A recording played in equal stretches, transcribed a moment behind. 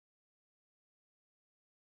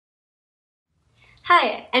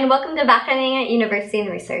Hi, and welcome to Wageningen University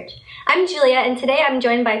Research. I'm Julia, and today I'm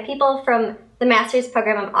joined by people from the Master's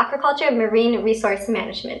Program of Aquaculture and Marine Resource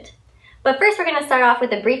Management. But first, we're going to start off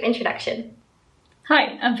with a brief introduction.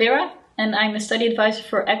 Hi, I'm Vera, and I'm a study advisor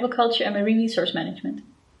for Aquaculture and Marine Resource Management.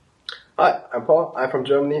 Hi, I'm Paul. I'm from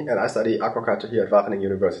Germany, and I study aquaculture here at Wageningen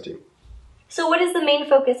University. So what is the main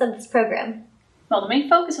focus of this program? Well, the main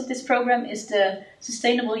focus of this program is the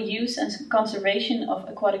sustainable use and conservation of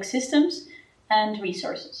aquatic systems and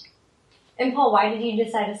resources. And Paul, why did you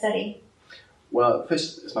decide to study? Well,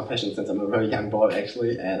 fish is my passion since I'm a very young boy,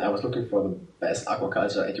 actually, and I was looking for the best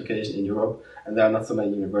aquaculture education in Europe, and there are not so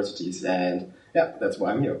many universities, and yeah, that's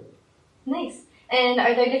why I'm here. Nice. And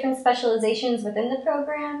are there different specializations within the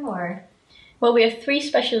program, or? Well, we have 3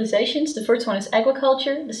 specializations. The first one is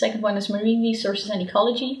aquaculture, the second one is marine resources and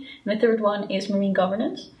ecology, and the third one is marine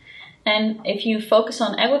governance. And if you focus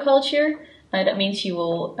on aquaculture, that means you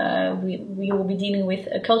will we will be dealing with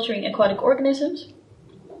culturing aquatic organisms.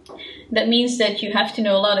 That means that you have to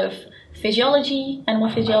know a lot of physiology, animal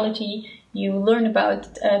physiology. You learn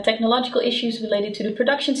about technological issues related to the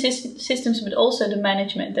production systems, but also the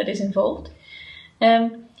management that is involved.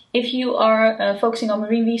 If you are focusing on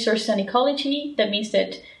marine resources and ecology, that means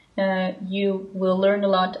that you will learn a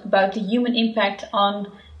lot about the human impact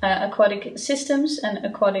on aquatic systems and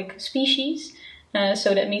aquatic species.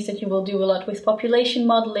 So that means that you will do a lot with population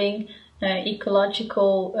modeling,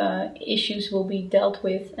 ecological issues will be dealt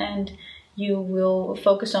with, and you will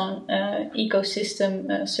focus on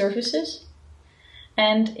ecosystem services.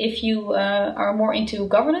 And if you are more into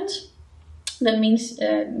governance, that means,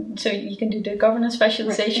 so you can do the governance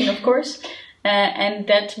specialization, of course, and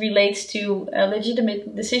that relates to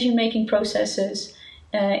legitimate decision-making processes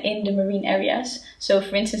in the marine areas. So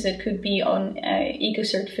for instance, it could be on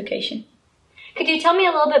eco-certification. Could you tell me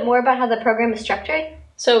a little bit more about how the program is structured?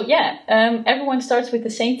 So yeah, everyone starts with the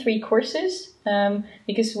same 3 courses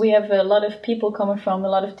because we have a lot of people coming from a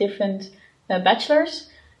lot of different bachelors.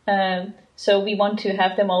 So we want to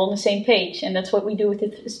have them all on the same page, and that's what we do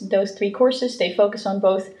with those 3 courses. They focus on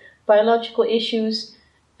both biological issues,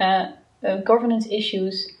 governance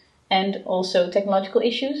issues, and also technological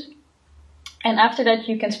issues. And after that,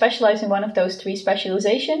 you can specialize in one of those 3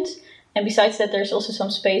 specializations. And besides that, there's also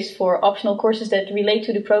some space for optional courses that relate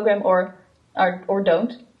to the program or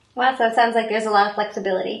don't. Wow, so it sounds like there's a lot of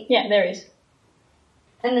flexibility. Yeah, there is.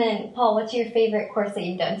 And then, Paul, what's your favorite course that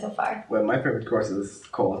you've done so far? Well, my favorite course is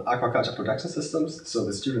called Aquaculture Production Systems. So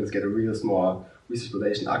the students get a real small research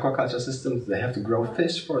relation aquaculture systems. They have to grow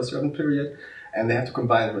fish for a certain period, and they have to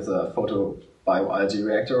combine it with a photobioalgae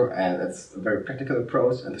reactor, and it's a very practical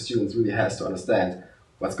approach, and the students really has to understand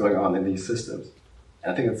what's going on in these systems.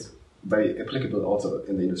 And I think it's very applicable also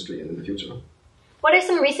in the industry and in the future. What are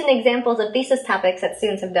some recent examples of thesis topics that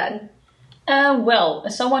students have done? Well,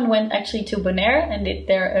 someone went actually to Bonaire and did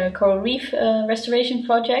their coral reef restoration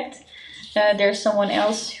project. There's someone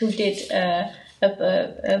else who did a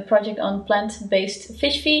project on plant-based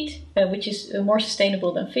fish feed, which is more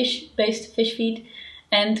sustainable than fish-based fish feed.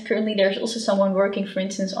 And currently there's also someone working, for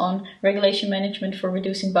instance, on regulation management for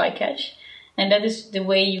reducing bycatch. And that is the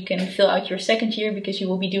way you can fill out your second year, because you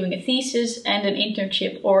will be doing a thesis and an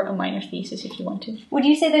internship or a minor thesis if you want to. Would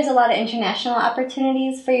you say there's a lot of international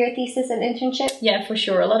opportunities for your thesis and internship? Yeah, for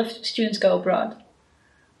sure. A lot of students go abroad.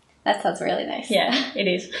 That sounds really nice. Yeah, it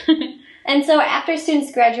is. And so after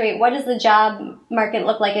students graduate, what does the job market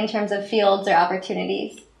look like in terms of fields or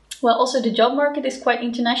opportunities? Well, also the job market is quite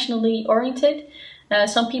internationally oriented.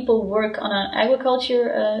 Some people work on an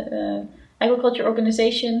agriculture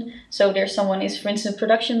organization. So there's someone is, for instance, a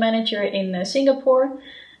production manager in Singapore.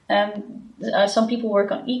 Some people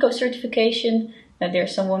work on eco-certification.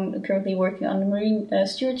 There's someone currently working on the Marine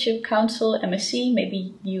Stewardship Council, MSc.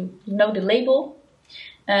 Maybe you know the label.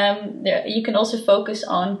 You can also focus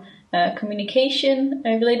on communication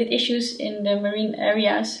related issues in the marine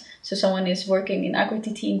areas. So someone is working in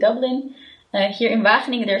aquatic in Dublin. Here in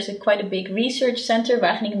Wageningen, there's quite a big research center,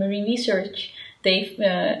 Wageningen Marine Research.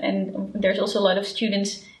 And there's also a lot of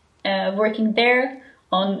students working there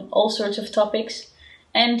on all sorts of topics.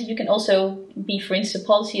 And you can also be, for instance, a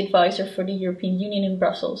policy advisor for the European Union in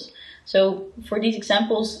Brussels. So for these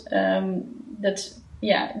examples, there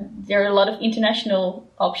are a lot of international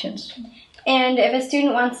options. And if a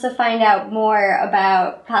student wants to find out more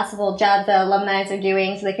about possible jobs that alumni are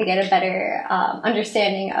doing so they could get a better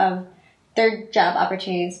understanding of their job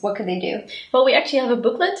opportunities, what could they do? Well, we actually have a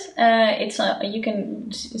booklet. You can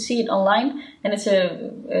see it online, and it's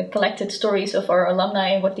a collected stories of our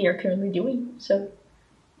alumni and what they are currently doing. So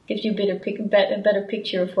it gives you a better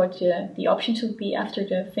picture of what the options would be after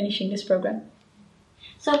finishing this program.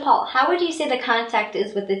 So Paul, how would you say the contact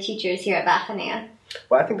is with the teachers here at Wageningen?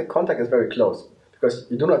 Well, I think the contact is very close because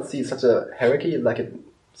you do not see such a hierarchy like it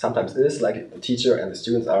sometimes is, like the teacher and the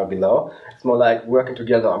students are below. It's more like working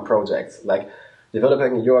together on projects, like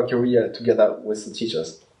developing your career together with the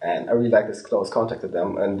teachers. And I really like this close contact with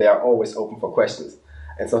them, and they are always open for questions.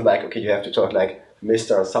 And it's not like, okay, you have to talk like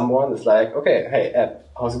Mr. or someone. It's like, okay, hey, Ed,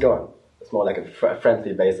 how's it going? It's more like a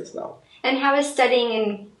friendly basis now. And how is studying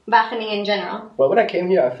in Wageningen in general? Well, when I came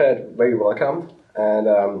here, I felt very welcomed.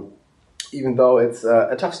 And even though it's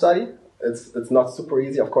a tough study, it's not super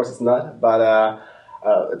easy. Of course, it's not, but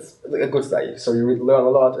it's a good study. So you learn a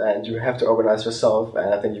lot, and you have to organize yourself.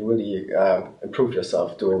 And I think you really improve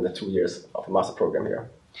yourself during the 2 years of the master program here.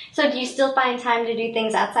 So do you still find time to do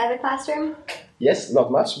things outside the classroom? Yes,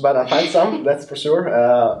 not much, but I find some, that's for sure.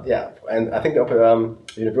 Yeah, and I think the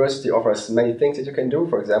university offers many things that you can do.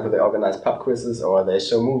 For example, they organize pub quizzes, or they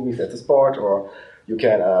show movies at the sport, or you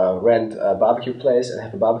can rent a barbecue place and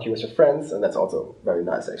have a barbecue with your friends, and that's also very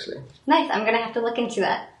nice, actually. Nice, I'm going to have to look into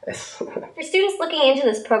that. Yes. For students looking into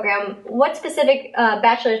this program, what specific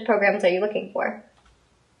bachelor's programs are you looking for?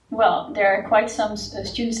 Well, there are quite some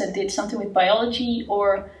students that did something with biology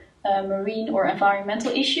or marine or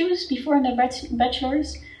environmental issues before in their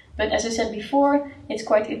bachelor's. But as I said before, it's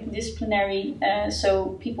quite interdisciplinary,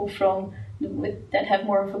 so people that have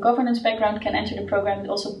more of a governance background can enter the program, but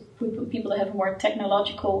also people that have a more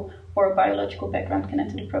technological or biological background can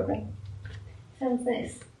enter the program. Sounds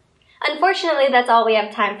nice. Unfortunately, that's all we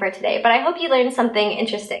have time for today, but I hope you learned something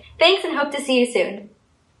interesting. Thanks and hope to see you soon.